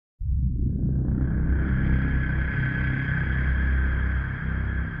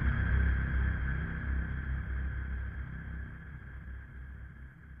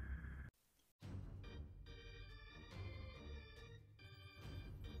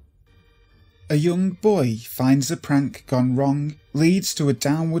A young boy finds a prank gone wrong leads to a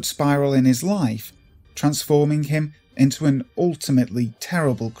downward spiral in his life, transforming him into an ultimately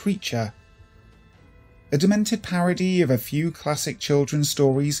terrible creature. A demented parody of a few classic children's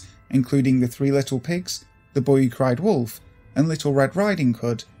stories, including The Three Little Pigs, The Boy Who Cried Wolf, and Little Red Riding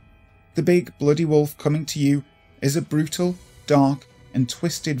Hood. The Big Bloody Wolf Coming to You is a brutal, dark, and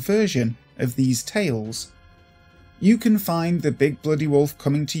twisted version of these tales. You can find The Big Bloody Wolf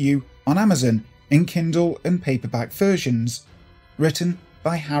Coming to You on Amazon in Kindle and paperback versions, written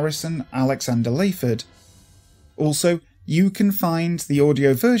by Harrison Alexander Layford. Also, you can find the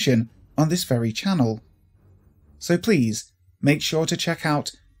audio version on this very channel. So please, make sure to check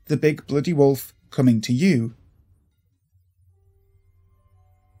out The Big Bloody Wolf Coming to You.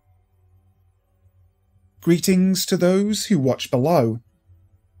 Greetings to those who watch below.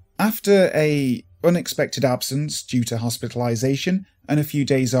 After a unexpected absence due to hospitalisation and a few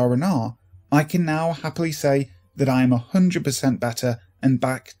days R&R, I can now happily say that I am 100% better and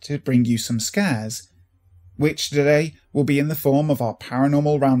back to bring you some scares, which today will be in the form of our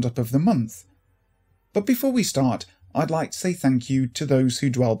paranormal roundup of the month. But before we start, I'd like to say thank you to those who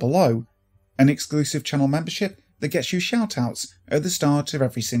dwell below, an exclusive channel membership that gets you shoutouts at the start of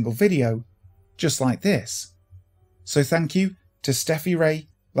every single video, just like this. So thank you to Steffi Ray,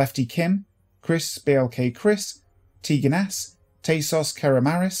 Lefty Kim, Chris BLK Chris, Tegan S, Tesos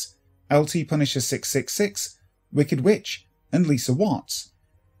Keramaris, LT Punisher 666, Wicked Witch, and Lisa Watts.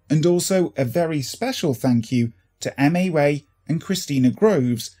 And also a very special thank you to M.A. Way and Christina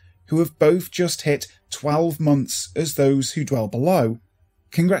Groves, who have both just hit 12 months as those who dwell below.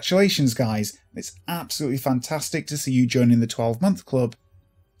 Congratulations guys, it's absolutely fantastic to see you joining the 12-month club.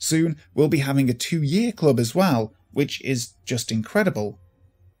 Soon we'll be having a 2-year club as well, which is just incredible.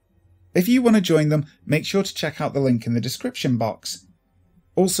 If you want to join them, make sure to check out the link in the description box.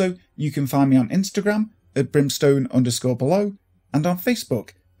 Also, you can find me on Instagram at brimstone_below and on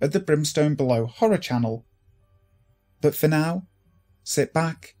Facebook at the Brimstone Below Horror Channel. But for now, sit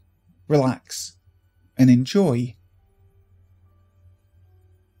back, relax, and enjoy.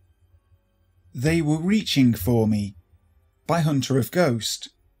 They Were Reaching For Me by Hunter of Ghost.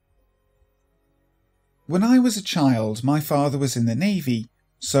 When I was a child, my father was in the Navy,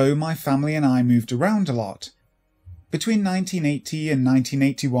 so my family and I moved around a lot. Between 1980 and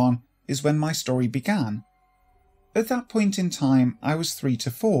 1981 is when my story began. At that point in time, I was 3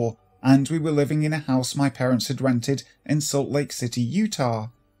 to 4, and we were living in a house my parents had rented in Salt Lake City, Utah.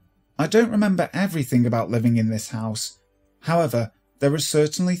 I don't remember everything about living in this house. However, there are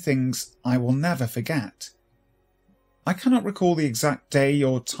certainly things I will never forget. I cannot recall the exact day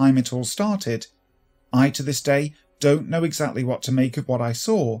or time it all started. I, to this day, don't know exactly what to make of what I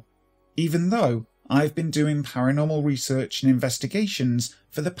saw, even though I've been doing paranormal research and investigations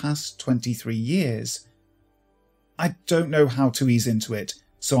for the past 23 years. I don't know how to ease into it,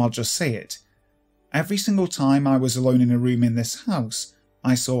 so I'll just say it. Every single time I was alone in a room in this house,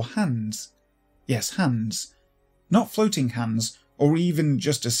 I saw hands. Yes, hands. Not floating hands, or even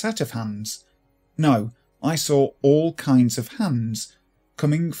just a set of hands. No, I saw all kinds of hands,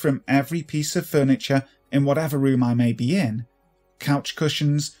 coming from every piece of furniture in whatever room I may be in. Couch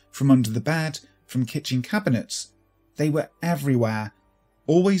cushions, from under the bed, from kitchen cabinets. They were everywhere,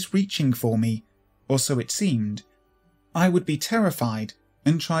 always reaching for me, or so it seemed. I would be terrified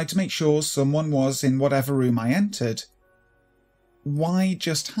and tried to make sure someone was in whatever room I entered. Why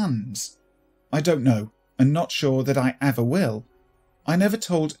just hands? I don't know, and not sure that I ever will. I never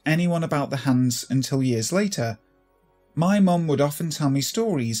told anyone about the hands until years later. My mum would often tell me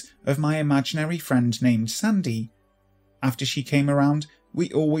stories of my imaginary friend named Sandy. After she came around, we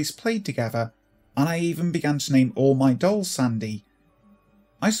always played together, and I even began to name all my dolls Sandy.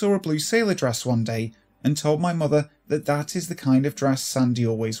 I saw a blue sailor dress one day and told my mother that that is the kind of dress Sandy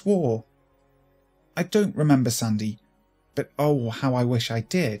always wore. I don't remember Sandy, but oh, how I wish I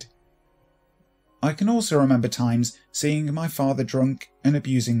did. I can also remember times seeing my father drunk and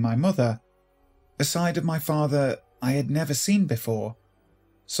abusing my mother. A side of my father I had never seen before.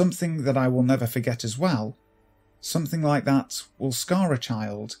 Something that I will never forget as well. Something like that will scar a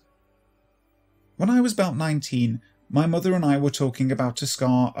child. When I was about 19, my mother and I were talking about a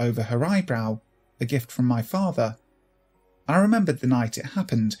scar over her eyebrow, a gift from my father. I remembered the night it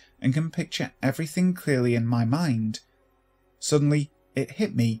happened and can picture everything clearly in my mind. Suddenly, it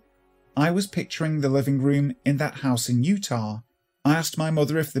hit me. I was picturing the living room in that house in Utah. I asked my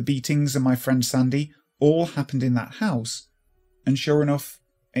mother if the beatings and my friend Sandy all happened in that house, and sure enough,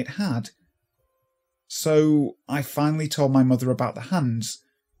 it had. So I finally told my mother about the hands.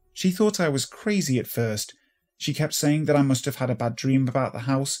 She thought I was crazy at first. She kept saying that I must have had a bad dream about the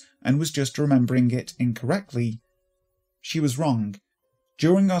house and was just remembering it incorrectly. She was wrong.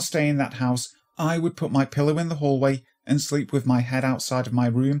 During our stay in that house, I would put my pillow in the hallway and sleep with my head outside of my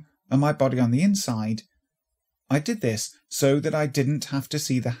room and my body on the inside. I did this so that I didn't have to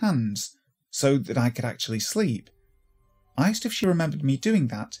see the hands, so that I could actually sleep. I asked if she remembered me doing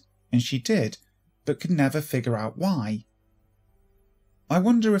that, and she did, but could never figure out why. I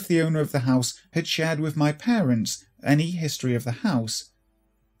wonder if the owner of the house had shared with my parents any history of the house.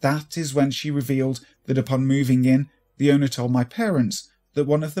 That is when she revealed that upon moving in, the owner told my parents that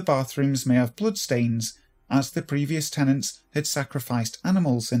one of the bathrooms may have bloodstains, as the previous tenants had sacrificed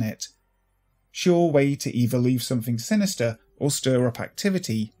animals in it. Sure way to either leave something sinister or stir up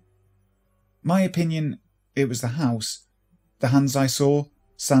activity. My opinion, it was the house. The hands I saw,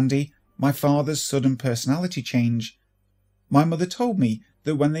 Sandy, my father's sudden personality change. My mother told me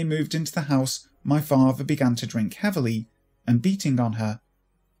that when they moved into the house, my father began to drink heavily and beating on her.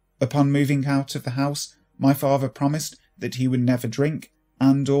 Upon moving out of the house, my father promised that he would never drink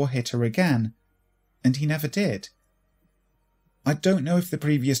and or hit her again, and he never did. I don't know if the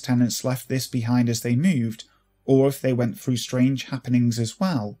previous tenants left this behind as they moved, or if they went through strange happenings as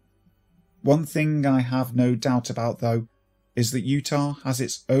well. One thing I have no doubt about, though, is that Utah has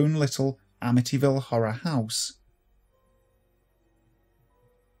its own little Amityville horror house.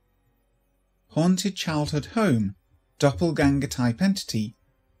 Haunted Childhood Home, Doppelganger-type Entity,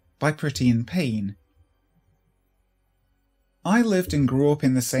 by Pretty in Pain. I lived and grew up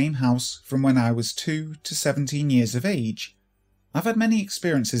in the same house from when I was 2 to 17 years of age. I've had many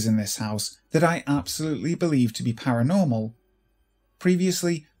experiences in this house that I absolutely believe to be paranormal.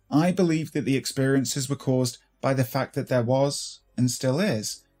 Previously, I believed that the experiences were caused by the fact that there was, and still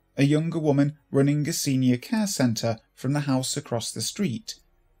is, a younger woman running a senior care centre from the house across the street.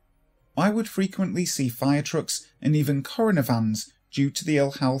 I would frequently see fire trucks and even coroner vans due to the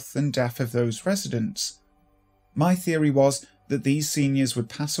ill health and death of those residents. My theory was that these seniors would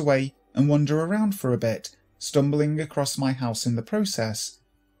pass away and wander around for a bit, stumbling across my house in the process.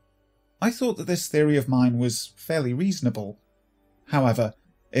 I thought that this theory of mine was fairly reasonable. However,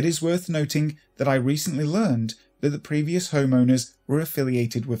 it is worth noting that I recently learned that the previous homeowners were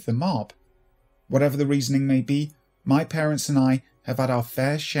affiliated with the mob. Whatever the reasoning may be, my parents and I have had our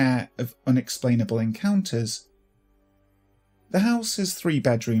fair share of unexplainable encounters. The house has 3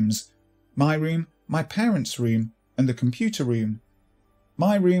 bedrooms: my room, my parents' room, and the computer room.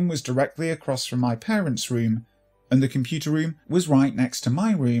 My room was directly across from my parents' room, and the computer room was right next to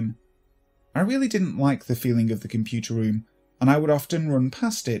my room. I really didn't like the feeling of the computer room, and I would often run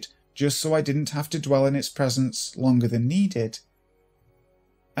past it just so I didn't have to dwell in its presence longer than needed.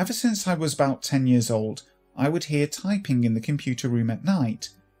 Ever since I was about 10 years old, I would hear typing in the computer room at night.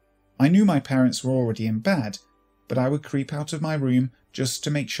 I knew my parents were already in bed, but I would creep out of my room just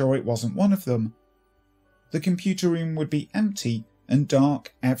to make sure it wasn't one of them. The computer room would be empty and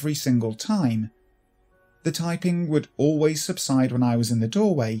dark every single time. The typing would always subside when I was in the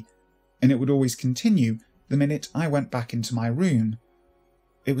doorway, and it would always continue the minute I went back into my room.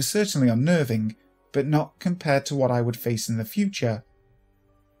 It was certainly unnerving, but not compared to what I would face in the future.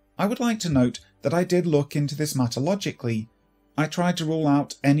 I would like to note that I did look into this matter logically. I tried to rule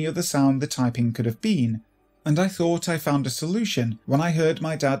out any other sound the typing could have been, and I thought I found a solution when I heard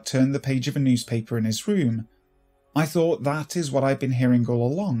my dad turn the page of a newspaper in his room. I thought that is what I'd been hearing all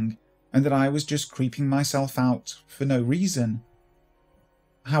along, and that I was just creeping myself out for no reason.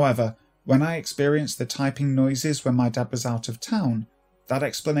 However, when I experienced the typing noises when my dad was out of town, that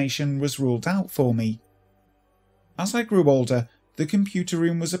explanation was ruled out for me. As I grew older, the computer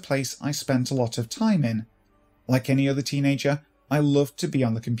room was a place I spent a lot of time in. Like any other teenager, I loved to be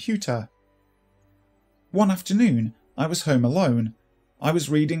on the computer. One afternoon, I was home alone. I was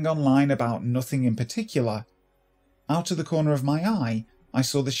reading online about nothing in particular. Out of the corner of my eye, I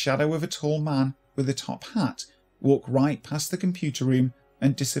saw the shadow of a tall man with a top hat walk right past the computer room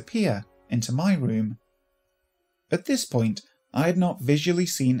and disappear into my room. At this point, I had not visually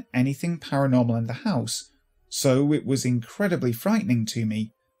seen anything paranormal in the house, so it was incredibly frightening to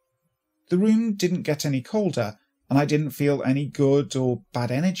me. The room didn't get any colder, and I didn't feel any good or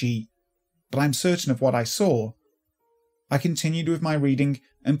bad energy, but I'm certain of what I saw. I continued with my reading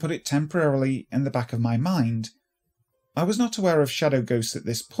and put it temporarily in the back of my mind. I was not aware of shadow ghosts at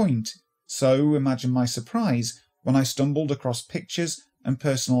this point, so imagine my surprise when I stumbled across pictures and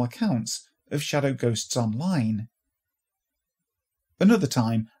personal accounts of shadow ghosts online. Another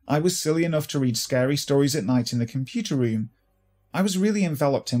time, I was silly enough to read scary stories at night in the computer room. I was really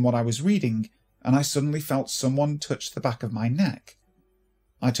enveloped in what I was reading, and I suddenly felt someone touch the back of my neck.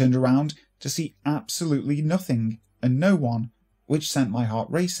 I turned around to see absolutely nothing and no one, which sent my heart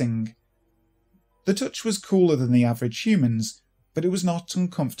racing. The touch was cooler than the average human's, but it was not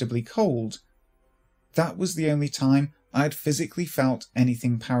uncomfortably cold. That was the only time I had physically felt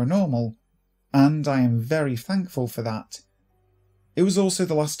anything paranormal, and I am very thankful for that. It was also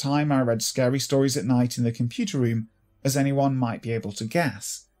the last time I read scary stories at night in the computer room, as anyone might be able to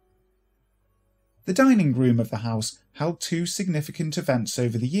guess. The dining room of the house held two significant events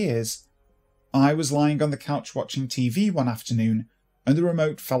over the years. I was lying on the couch watching TV one afternoon, and the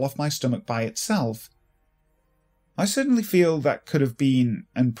remote fell off my stomach by itself. I certainly feel that could have been,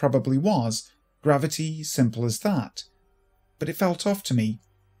 and probably was, gravity, simple as that. But it felt off to me.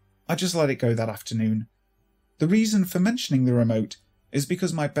 I just let it go that afternoon. The reason for mentioning the remote is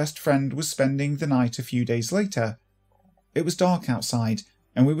because my best friend was spending the night a few days later. It was dark outside,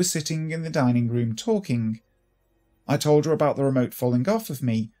 and we were sitting in the dining room talking. I told her about the remote falling off of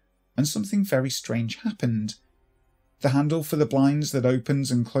me, and something very strange happened. The handle for the blinds that opens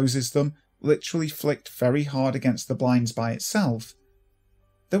and closes them literally flicked very hard against the blinds by itself.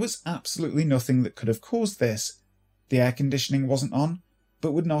 There was absolutely nothing that could have caused this. The air conditioning wasn't on,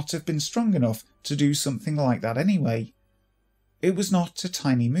 but would not have been strong enough to do something like that anyway. It was not a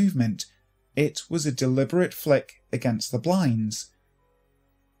tiny movement, it was a deliberate flick against the blinds.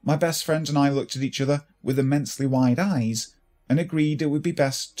 My best friend and I looked at each other with immensely wide eyes, and agreed it would be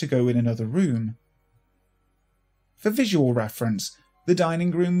best to go in another room. For visual reference, the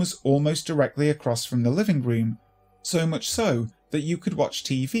dining room was almost directly across from the living room, so much so that you could watch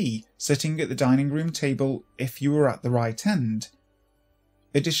TV sitting at the dining room table if you were at the right end.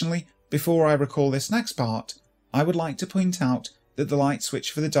 Additionally, before I recall this next part, I would like to point out that the light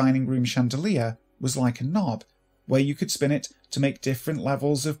switch for the dining room chandelier was like a knob, where you could spin it to make different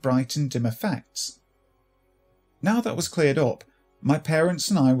levels of bright and dim effects. Now that was cleared up, my parents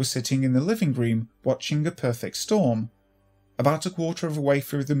and I were sitting in the living room watching A Perfect Storm. About a quarter of a way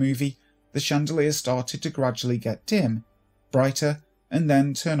through the movie, the chandelier started to gradually get dim, brighter, and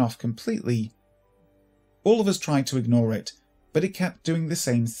then turn off completely. All of us tried to ignore it, but it kept doing the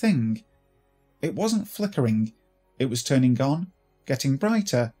same thing. It wasn't flickering, it was turning on, getting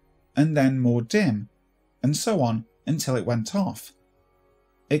brighter, and then more dim, and so on until it went off.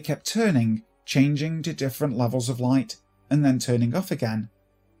 It kept turning, changing to different levels of light, and then turning off again.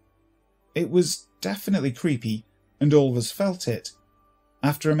 It was definitely creepy, and all of us felt it.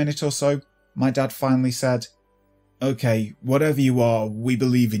 After a minute or so, my dad finally said, "Okay, whatever you are, we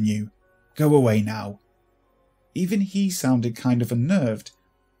believe in you. Go away now." Even he sounded kind of unnerved,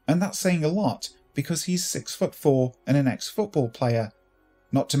 and that's saying a lot because he's 6'4" and an ex-football player,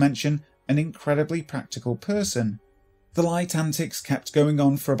 not to mention an incredibly practical person. The light antics kept going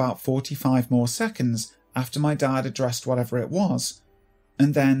on for about 45 more seconds after my dad addressed whatever it was,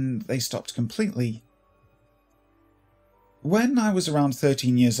 and then they stopped completely. When I was around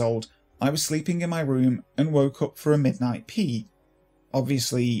 13 years old, I was sleeping in my room and woke up for a midnight pee.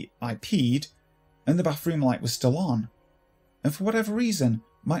 Obviously, I peed, and the bathroom light was still on. And for whatever reason,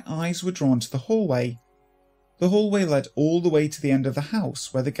 my eyes were drawn to the hallway. The hallway led all the way to the end of the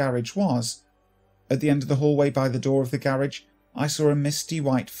house where the garage was. At the end of the hallway by the door of the garage, I saw a misty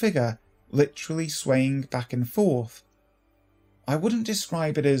white figure literally swaying back and forth. I wouldn't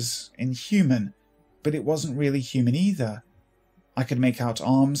describe it as inhuman, but it wasn't really human either. I could make out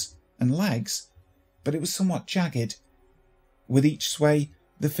arms and legs, but it was somewhat jagged. With each sway,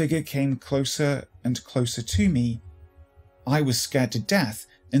 the figure came closer and closer to me. I was scared to death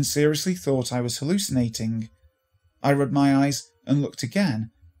and seriously thought I was hallucinating. I rubbed my eyes and looked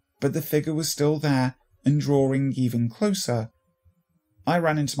again, but the figure was still there and drawing even closer. I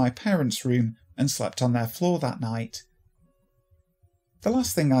ran into my parents' room and slept on their floor that night. The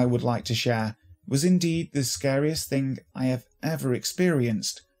last thing I would like to share was indeed the scariest thing I have ever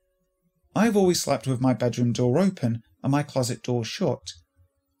experienced. I have always slept with my bedroom door open and my closet door shut.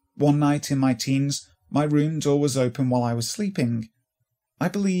 One night in my teens, my room door was open while I was sleeping. I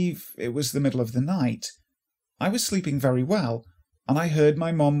believe it was the middle of the night. I was sleeping very well, and I heard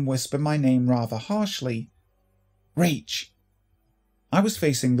my mum whisper my name rather harshly. "Rach!" I was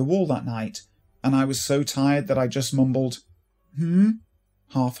facing the wall that night, and I was so tired that I just mumbled,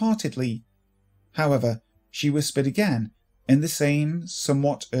 half-heartedly. However, she whispered again, in the same,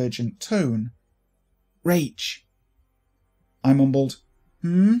 somewhat urgent tone. "Rach!" I mumbled,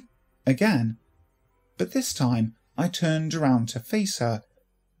 again, but this time I turned around to face her.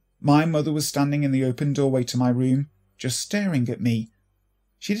 My mother was standing in the open doorway to my room, just staring at me.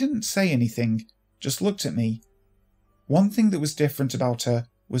 She didn't say anything, just looked at me. One thing that was different about her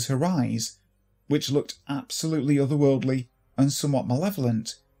was her eyes, which looked absolutely otherworldly and somewhat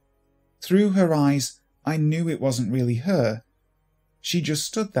malevolent. Through her eyes, I knew it wasn't really her. She just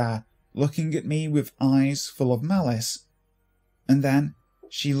stood there, looking at me with eyes full of malice. And then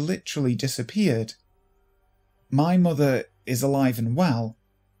she literally disappeared. My mother is alive and well.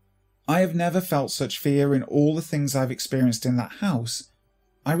 I have never felt such fear in all the things I've experienced in that house.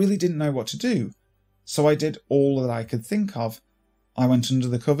 I really didn't know what to do, so I did all that I could think of. I went under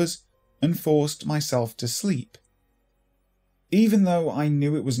the covers and forced myself to sleep. Even though I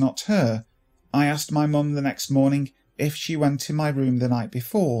knew it was not her, I asked my mum the next morning if she went in my room the night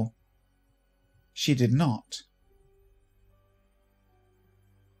before. She did not.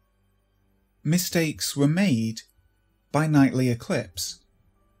 Mistakes were made by nightly eclipse.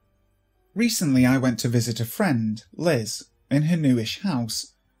 Recently I went to visit a friend, Liz, in her newish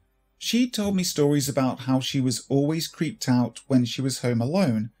house. She told me stories about how she was always creeped out when she was home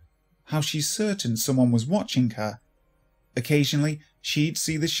alone, how she's certain someone was watching her. Occasionally she'd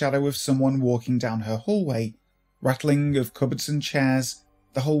see the shadow of someone walking down her hallway, rattling of cupboards and chairs,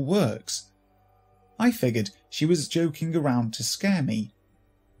 the whole works. I figured she was joking around to scare me.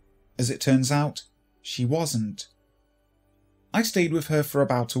 As it turns out, she wasn't. I stayed with her for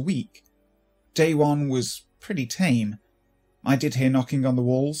about a week. Day one was pretty tame. I did hear knocking on the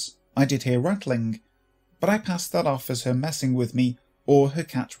walls, I did hear rattling, but I passed that off as her messing with me or her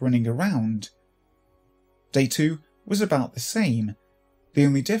cat running around. Day two was about the same. The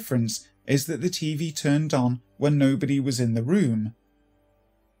only difference is that the TV turned on when nobody was in the room.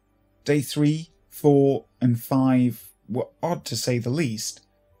 Day 3, 4, and 5 were odd to say the least.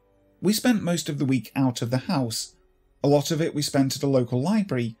 We spent most of the week out of the house. A lot of it we spent at a local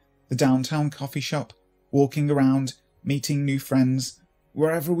library, the downtown coffee shop, walking around, meeting new friends,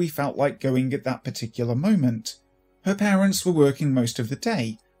 wherever we felt like going at that particular moment. Her parents were working most of the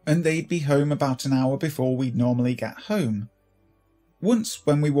day, and they'd be home about an hour before we'd normally get home. Once,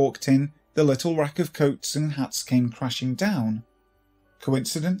 when we walked in, the little rack of coats and hats came crashing down.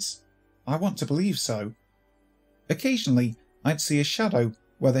 Coincidence? I want to believe so. Occasionally, I'd see a shadow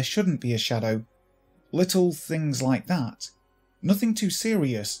where there shouldn't be a shadow. Little things like that. Nothing too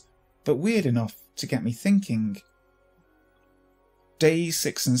serious, but weird enough to get me thinking. Days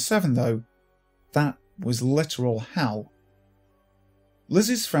 6 and 7, though, that was literal hell.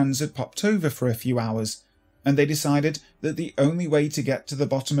 Liz's friends had popped over for a few hours, and they decided that the only way to get to the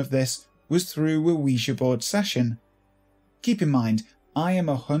bottom of this was through a Ouija board session. Keep in mind, I am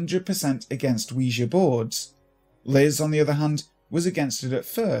 100% against Ouija boards. Liz, on the other hand, was against it at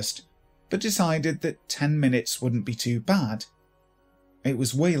first, but decided that 10 minutes wouldn't be too bad. It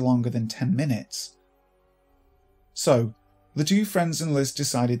was way longer than 10 minutes. So, the two friends and Liz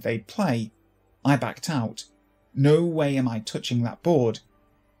decided they'd play. I backed out. No way am I touching that board.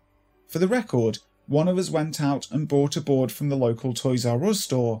 For the record, one of us went out and bought a board from the local Toys R Us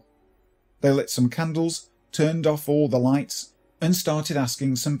store. They lit some candles, turned off all the lights, and started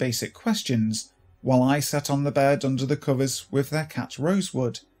asking some basic questions, while I sat on the bed under the covers with their cat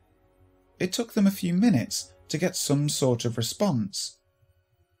Rosewood. It took them a few minutes to get some sort of response.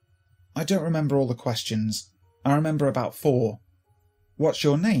 I don't remember all the questions. I remember about 4. What's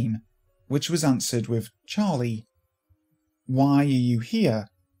your name? Which was answered with Charlie. Why are you here?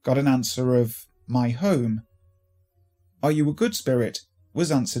 Got an answer of my home. Are you a good spirit?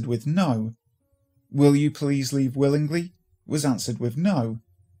 Was answered with no. Will you please leave willingly? Was answered with no.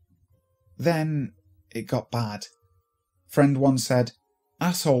 Then it got bad. Friend 1 said,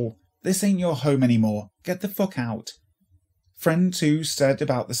 Asshole, this ain't your home anymore. Get the fuck out. Friend 2 said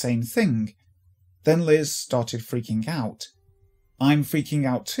about the same thing. Then Liz started freaking out. I'm freaking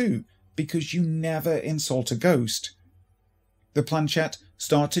out too, because you never insult a ghost. The planchette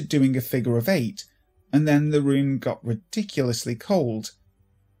started doing a figure of 8, and then the room got ridiculously cold.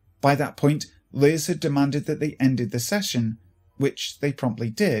 By that point, Liz had demanded that they ended the session, which they promptly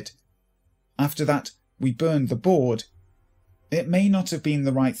did. After that, we burned the board. It may not have been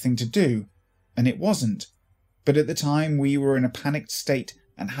the right thing to do, and it wasn't, but at the time we were in a panicked state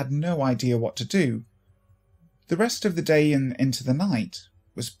and had no idea what to do. The rest of the day and into the night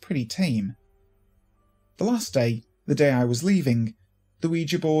was pretty tame. The last day, the day I was leaving, the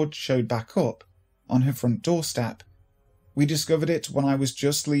Ouija board showed back up, on her front doorstep. We discovered it when I was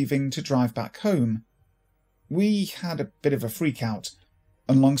just leaving to drive back home. We had a bit of a freak out,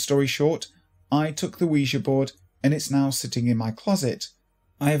 and long story short, I took the Ouija board and it's now sitting in my closet.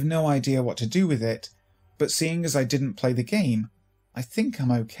 I have no idea what to do with it, but seeing as I didn't play the game, I think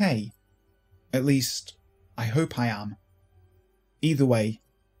I'm okay. At least, I hope I am. Either way,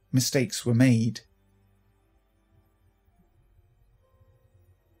 mistakes were made.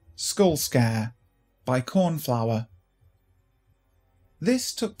 Skull Scare by Cornflower.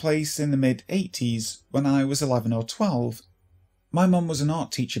 This took place in the mid-80s when I was 11 or 12. My mum was an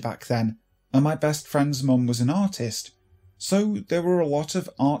art teacher back then, and my best friend's mum was an artist, so there were a lot of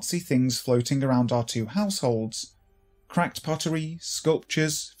artsy things floating around our two households. Cracked pottery,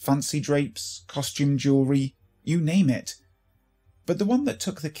 sculptures, fancy drapes, costume jewellery, you name it. But the one that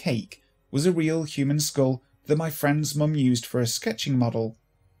took the cake was a real human skull that my friend's mum used for a sketching model.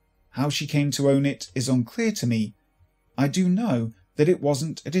 How she came to own it is unclear to me. I do know that it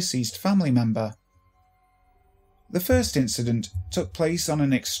wasn't a deceased family member. The first incident took place on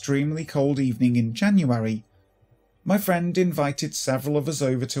an extremely cold evening in January. My friend invited several of us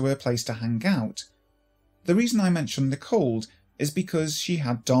over to her place to hang out. The reason I mention the cold is because she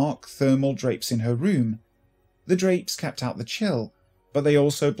had dark thermal drapes in her room. The drapes kept out the chill, but they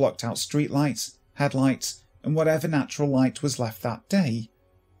also blocked out streetlights, headlights, and whatever natural light was left that day.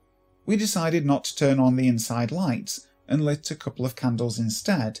 We decided not to turn on the inside lights and lit a couple of candles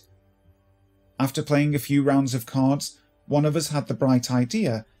instead. After playing a few rounds of cards, one of us had the bright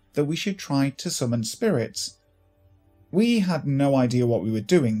idea that we should try to summon spirits. We had no idea what we were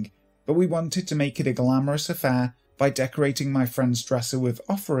doing, but we wanted to make it a glamorous affair by decorating my friend's dresser with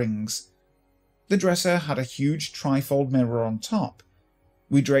offerings. The dresser had a huge trifold mirror on top.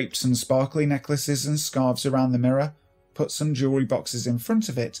 We draped some sparkly necklaces and scarves around the mirror, put some jewellery boxes in front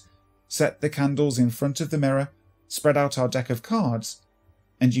of it, set the candles in front of the mirror, spread out our deck of cards,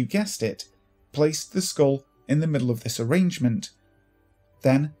 and you guessed it, placed the skull in the middle of this arrangement.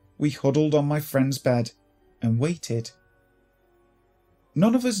 Then we huddled on my friend's bed and waited.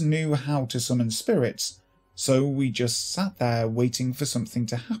 None of us knew how to summon spirits, so we just sat there waiting for something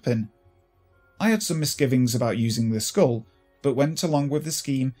to happen. I had some misgivings about using the skull, but went along with the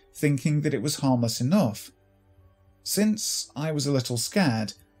scheme thinking that it was harmless enough. Since I was a little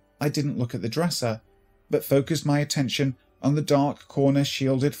scared, I didn't look at the dresser, but focused my attention on the dark corner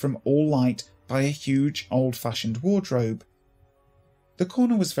shielded from all light by a huge old-fashioned wardrobe. The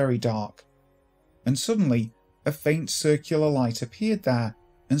corner was very dark, and suddenly a faint circular light appeared there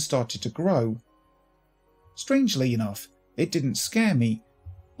and started to grow. Strangely enough, it didn't scare me.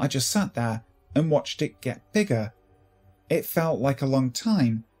 I just sat there and watched it get bigger. It felt like a long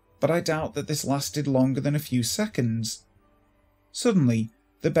time, but I doubt that this lasted longer than a few seconds. Suddenly,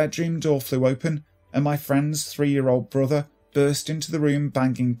 the bedroom door flew open, and my friend's 3-year-old brother burst into the room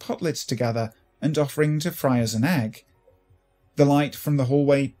banging pot lids together and offering to fry us an egg. The light from the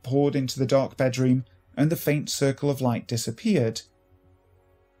hallway poured into the dark bedroom, and the faint circle of light disappeared.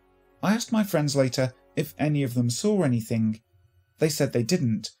 I asked my friends later if any of them saw anything. They said they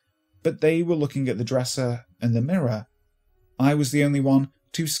didn't, but they were looking at the dresser and the mirror. I was the only one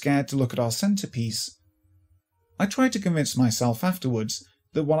too scared to look at our centerpiece. I tried to convince myself afterwards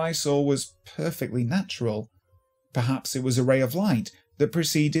that what I saw was perfectly natural. Perhaps it was a ray of light that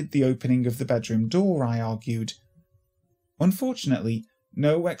preceded the opening of the bedroom door, I argued. Unfortunately,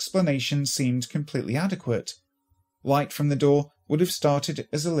 no explanation seemed completely adequate. Light from the door would have started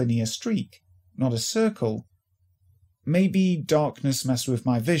as a linear streak, not a circle. Maybe darkness messed with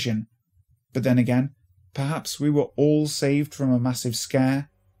my vision, but then again, perhaps we were all saved from a massive scare,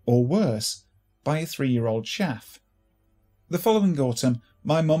 or worse, by a 3-year-old chef. The following autumn,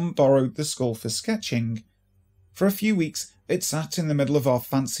 my mum borrowed the skull for sketching. For a few weeks, it sat in the middle of our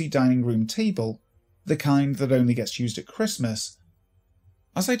fancy dining room table, the kind that only gets used at Christmas.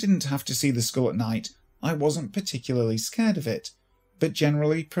 As I didn't have to see the skull at night, I wasn't particularly scared of it, but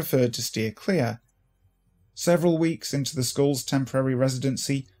generally preferred to steer clear. Several weeks into the skull's temporary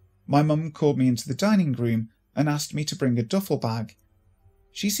residency, my mum called me into the dining room and asked me to bring a duffel bag.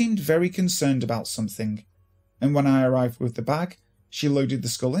 She seemed very concerned about something, and when I arrived with the bag, she loaded the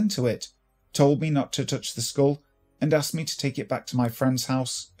skull into it, told me not to touch the skull, and asked me to take it back to my friend's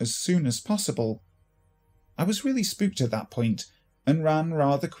house as soon as possible. I was really spooked at that point, and ran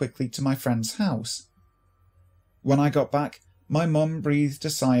rather quickly to my friend's house. When I got back, my mum breathed a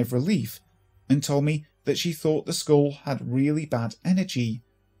sigh of relief, and told me that she thought the skull had really bad energy.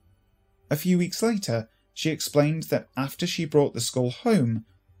 A few weeks later, she explained that after she brought the skull home,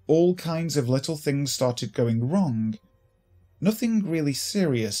 all kinds of little things started going wrong. Nothing really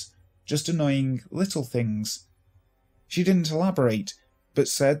serious, just annoying little things. She didn't elaborate, but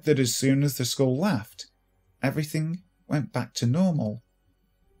said that as soon as the skull left, everything went back to normal.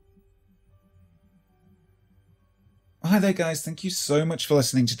 Hi there guys, thank you so much for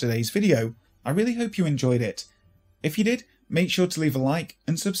listening to today's video. I really hope you enjoyed it. If you did, make sure to leave a like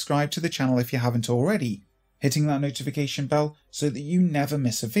and subscribe to the channel if you haven't already, hitting that notification bell so that you never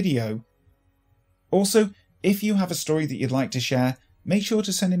miss a video. Also, if you have a story that you'd like to share, make sure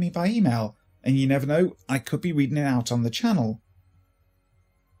to send it me by email, and you never know, I could be reading it out on the channel.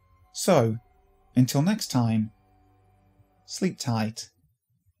 So, until next time, sleep tight.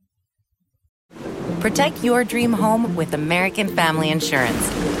 Protect your dream home with American Family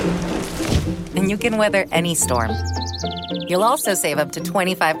Insurance. And you can weather any storm. You'll also save up to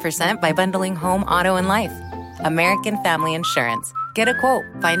 25% by bundling home, auto, and life. American Family Insurance. Get a quote.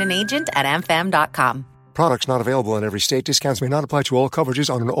 Find an agent at amfam.com. Products not available in every state. Discounts may not apply to all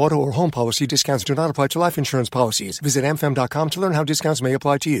coverages on an auto or home policy. Discounts do not apply to life insurance policies. Visit amfam.com to learn how discounts may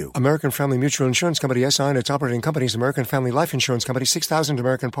apply to you. American Family Mutual Insurance Company, SI, and its operating companies, American Family Life Insurance Company, 6000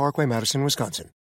 American Parkway, Madison, Wisconsin.